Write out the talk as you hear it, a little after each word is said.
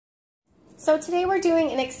So today we're doing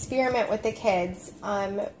an experiment with the kids.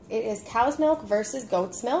 It is cow's milk versus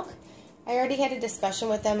goat's milk. I already had a discussion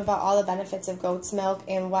with them about all the benefits of goat's milk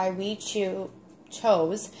and why we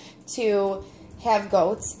chose to have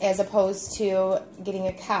goats as opposed to getting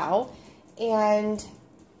a cow. And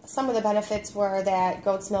some of the benefits were that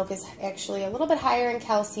goat's milk is actually a little bit higher in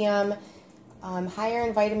calcium, higher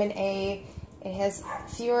in vitamin A, it has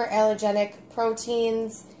fewer allergenic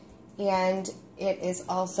proteins, and it is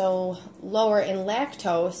also lower in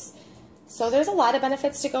lactose. So there's a lot of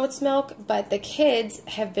benefits to goat's milk, but the kids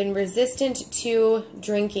have been resistant to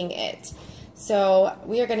drinking it. So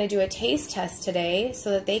we are going to do a taste test today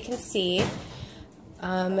so that they can see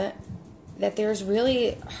that there's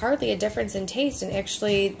really hardly a difference in taste, and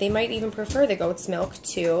actually they might even prefer the goat's milk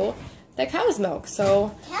to the cow's milk.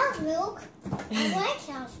 So cow's milk? I like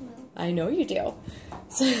cow's milk. I know you do.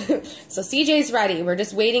 So CJ's ready. We're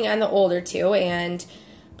just waiting on the older two, and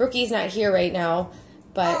Brookie's not here right now,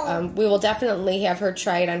 but we will definitely have her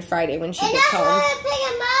try it on Friday when she gets home. And pick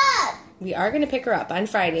him up. We are going to pick her up on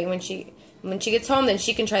Friday when she gets home. Then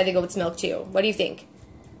she can try the goat's milk too. What do you think?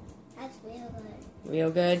 That's real good. Real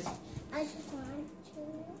good. I just want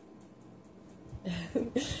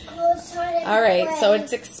to. All right, so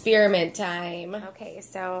it's experiment time. Okay,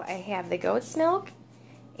 so I have the goat's milk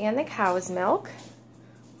and the cow's milk.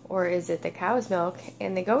 Or is it the cow's milk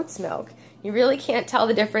and the goat's milk? You really can't tell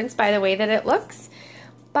the difference by the way that it looks,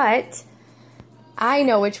 but I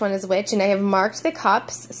know which one is which, and I have marked the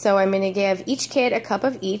cups, so I'm going to give each kid a cup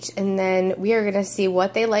of each, and then we are going to see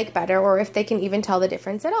what they like better, or if they can even tell the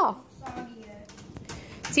difference at all.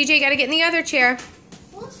 CJ, you got to get in the other chair.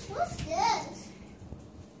 What's this?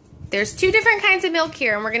 There's two different kinds of milk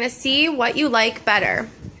here, and we're going to see what you like better,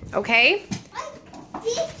 okay?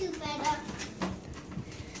 These two better.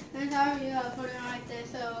 That's how you put it on like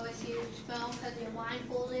this so it's you spell because you're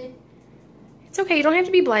blindfolded. It's okay, you don't have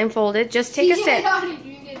to be blindfolded. Just take a sip.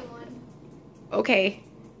 Okay.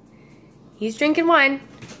 He's drinking one.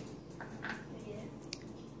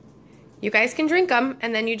 You guys can drink them,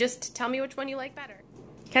 and then you just tell me which one you like better.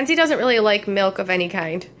 Kenzie doesn't really like milk of any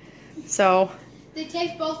kind, so they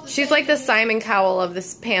taste both the she's same. like the Simon Cowell of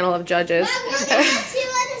this panel of judges. Mom, two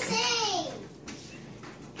are the same.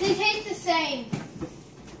 They taste the same.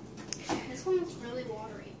 This one's really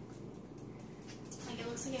watery. Like it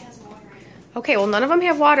looks like it has water in it. Okay, well none of them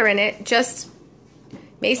have water in it. Just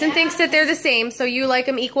Mason thinks that they're the same, so you like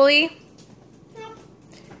them equally?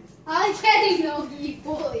 I can't know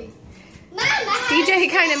equally. Mom, CJ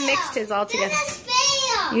kind of mixed his all together. There's a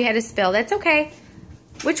spill. You had a spill. That's okay.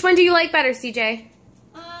 Which one do you like better, CJ?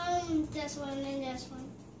 This one and this one.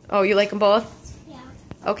 Oh, you like them both? Yeah.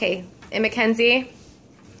 Okay. And Mackenzie?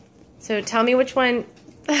 So tell me which one.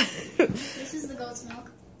 This is the goat's milk.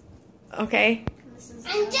 Okay. This is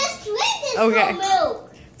And just drink this Okay.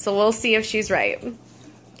 milk. So we'll see if she's right.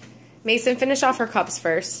 Mason, finish off her cups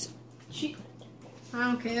first. I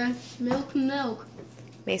don't care. Milk, milk.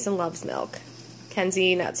 Mason loves milk.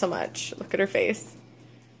 Kenzie, not so much. Look at her face.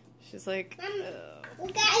 She's like,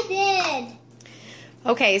 Look, I did.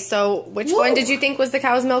 okay, so which one did you think was the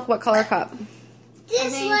cow's milk? What color cup?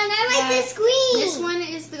 This one, I like this green. This one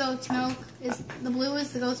is the goat's milk. The blue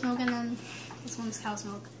is the goat's milk, and then this one's cow's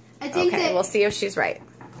milk. I think Okay, that. we'll see if she's right.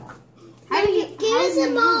 How do you? Give me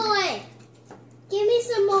some more. Give me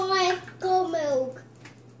some more goat milk.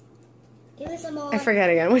 Give me some more. I forget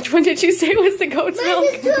again. Which one did you say was the goat's milk?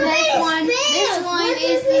 This one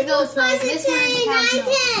is the goat's milk. This one is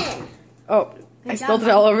cow's milk. Oh, I spilled it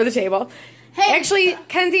all over the table. Hey, Actually,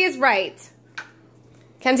 Kenzie is right.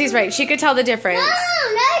 Kenzie's right. She could tell the difference.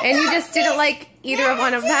 And you just didn't like either of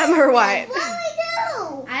one of them, or what? What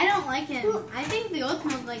I don't like it. I think the goat's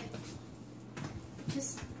milk like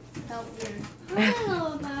just felt weird. I don't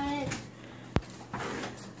know about it.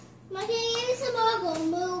 Mom, can you give me some more goat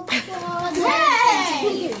milk?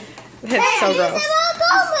 Hey! That's so Give me gross. some more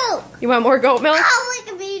goat milk. You want more goat milk? Oh,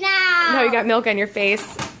 look at me now. No, you got milk on your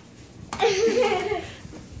face.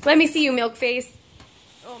 Let me see you, milk face.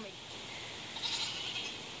 Oh my.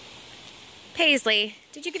 Paisley,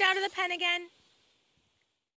 did you get out of the pen again?